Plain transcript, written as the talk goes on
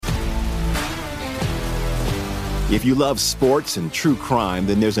If you love sports and true crime,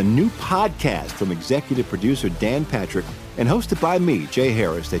 then there's a new podcast from executive producer Dan Patrick and hosted by me, Jay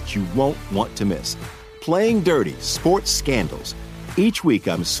Harris, that you won't want to miss. Playing Dirty: Sports Scandals. Each week,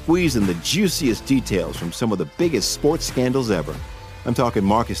 I'm squeezing the juiciest details from some of the biggest sports scandals ever. I'm talking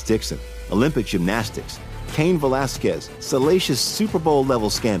Marcus Dixon, Olympic gymnastics, Cain Velasquez, salacious Super Bowl-level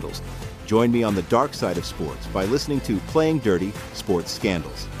scandals. Join me on the dark side of sports by listening to Playing Dirty: Sports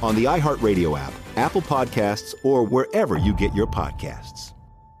Scandals on the iHeartRadio app, Apple Podcasts, or wherever you get your podcasts.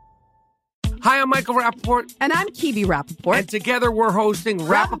 Hi, I'm Michael Rappaport. And I'm Kibi Rappaport. And together we're hosting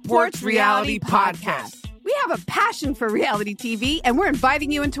Rappaport's Reality Podcast. We have a passion for reality TV, and we're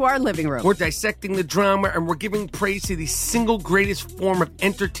inviting you into our living room. We're dissecting the drama, and we're giving praise to the single greatest form of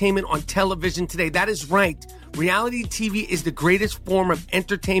entertainment on television today. That is right. Reality TV is the greatest form of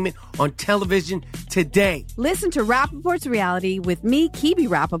entertainment on television today. Listen to Rappaport's Reality with me, Kibi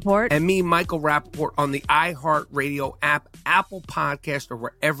Rappaport. And me, Michael Rappaport, on the iHeartRadio app, Apple Podcast, or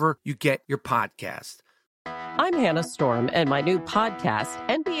wherever you get your podcast. I'm Hannah Storm, and my new podcast,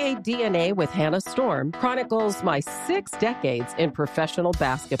 NBA DNA with Hannah Storm, chronicles my 6 decades in professional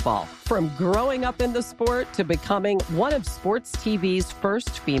basketball. From growing up in the sport to becoming one of sports TV's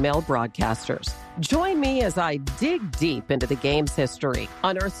first female broadcasters. Join me as I dig deep into the game's history,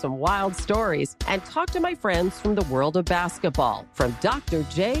 unearth some wild stories, and talk to my friends from the world of basketball, from Dr.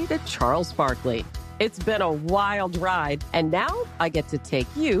 J to Charles Barkley. It's been a wild ride, and now I get to take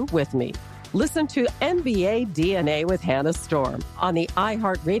you with me. Listen to NBA DNA with Hannah Storm on the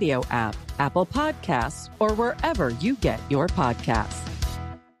iHeartRadio app, Apple Podcasts, or wherever you get your podcasts.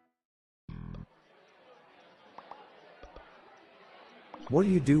 What do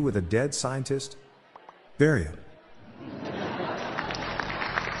you do with a dead scientist? Bury him.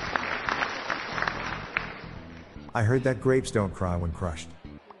 I heard that grapes don't cry when crushed,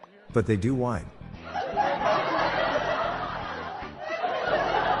 but they do whine.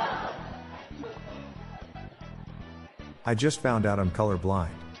 I just found out I'm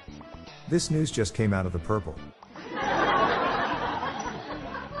colorblind. This news just came out of the purple.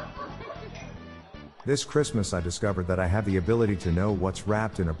 This Christmas I discovered that I have the ability to know what's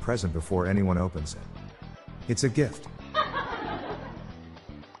wrapped in a present before anyone opens it. It's a gift.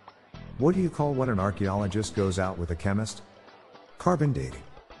 What do you call when an archaeologist goes out with a chemist? Carbon dating.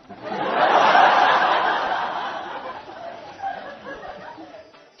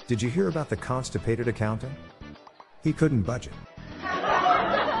 Did you hear about the constipated accountant? He couldn't budget.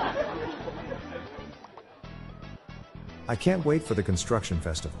 I can't wait for the construction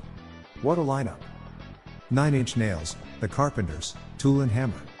festival. What a lineup. 9 Inch Nails, The Carpenters, Tool and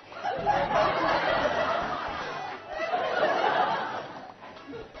Hammer.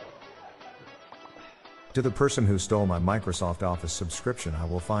 To the person who stole my Microsoft Office subscription, I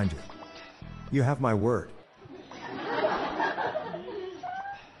will find you. You have my word.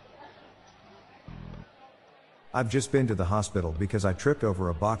 I've just been to the hospital because I tripped over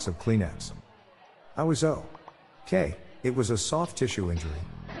a box of Kleenex. I was okay. It was a soft tissue injury.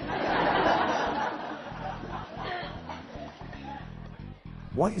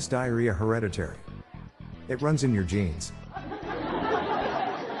 Why is diarrhea hereditary? It runs in your genes.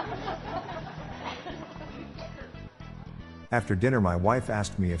 After dinner, my wife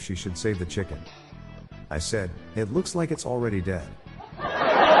asked me if she should save the chicken. I said, "It looks like it's already dead."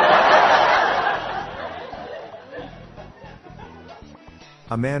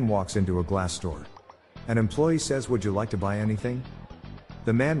 A man walks into a glass store. An employee says, "Would you like to buy anything?"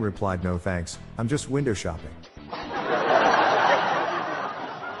 The man replied, "No thanks, I'm just window shopping."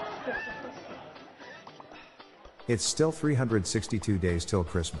 It's still 362 days till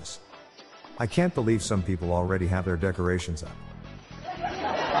Christmas. I can't believe some people already have their decorations up.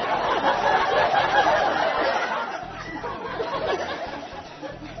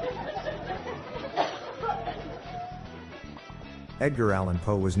 Edgar Allan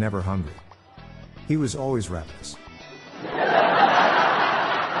Poe was never hungry. He was always ravenous.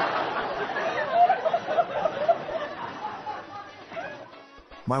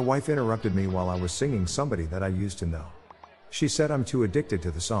 My wife interrupted me while I was singing somebody that I used to know. She said I'm too addicted to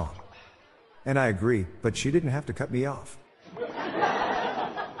the song. And I agree, but she didn't have to cut me off.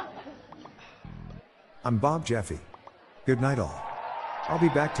 I'm Bob Jeffy. Good night all. I'll be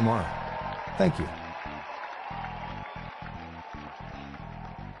back tomorrow. Thank you.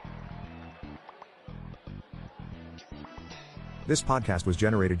 This podcast was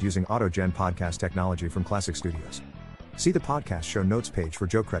generated using AutoGen podcast technology from Classic Studios. See the podcast show notes page for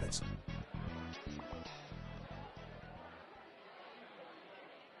Joe credits.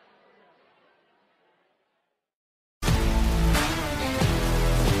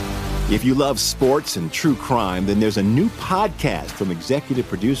 If you love sports and true crime, then there's a new podcast from executive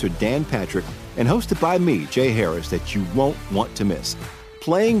producer Dan Patrick and hosted by me, Jay Harris, that you won't want to miss.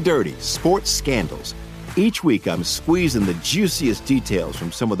 Playing Dirty: Sports Scandals. Each week, I'm squeezing the juiciest details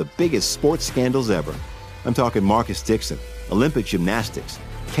from some of the biggest sports scandals ever. I'm talking Marcus Dixon, Olympic gymnastics,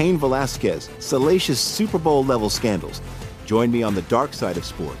 Cain Velasquez, salacious Super Bowl-level scandals. Join me on the dark side of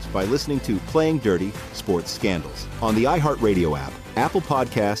sports by listening to Playing Dirty: Sports Scandals on the iHeartRadio app, Apple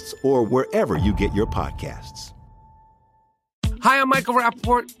Podcasts, or wherever you get your podcasts. Hi, I'm Michael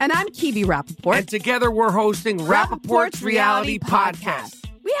Rappaport. And I'm Kibi Rappaport. And together we're hosting Rappaport's Reality Podcast.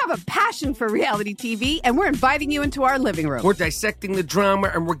 We have a passion for reality TV, and we're inviting you into our living room. We're dissecting the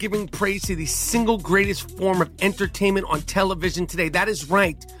drama, and we're giving praise to the single greatest form of entertainment on television today. That is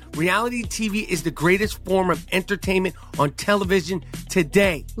right. Reality TV is the greatest form of entertainment on television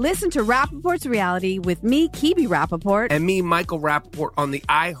today. Listen to Rappaport's Reality with me, Kibi Rappaport. And me, Michael Rappaport, on the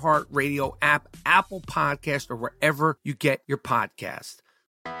iHeartRadio app, Apple Podcast, or wherever you get your podcast.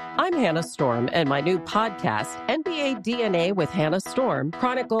 I'm Hannah Storm, and my new podcast, NBA DNA with Hannah Storm,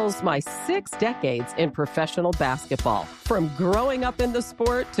 chronicles my 6 decades in professional basketball. From growing up in the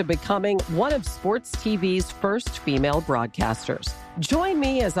sport to becoming one of sports TV's first female broadcasters. Join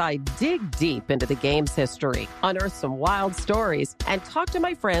me as I dig deep into the game's history, unearth some wild stories, and talk to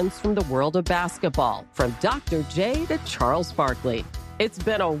my friends from the world of basketball, from Dr. J to Charles Barkley. It's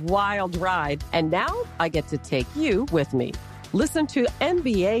been a wild ride, and now I get to take you with me. Listen to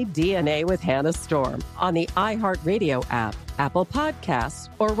NBA DNA with Hannah Storm on the iHeartRadio app, Apple Podcasts,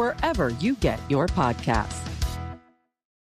 or wherever you get your podcasts.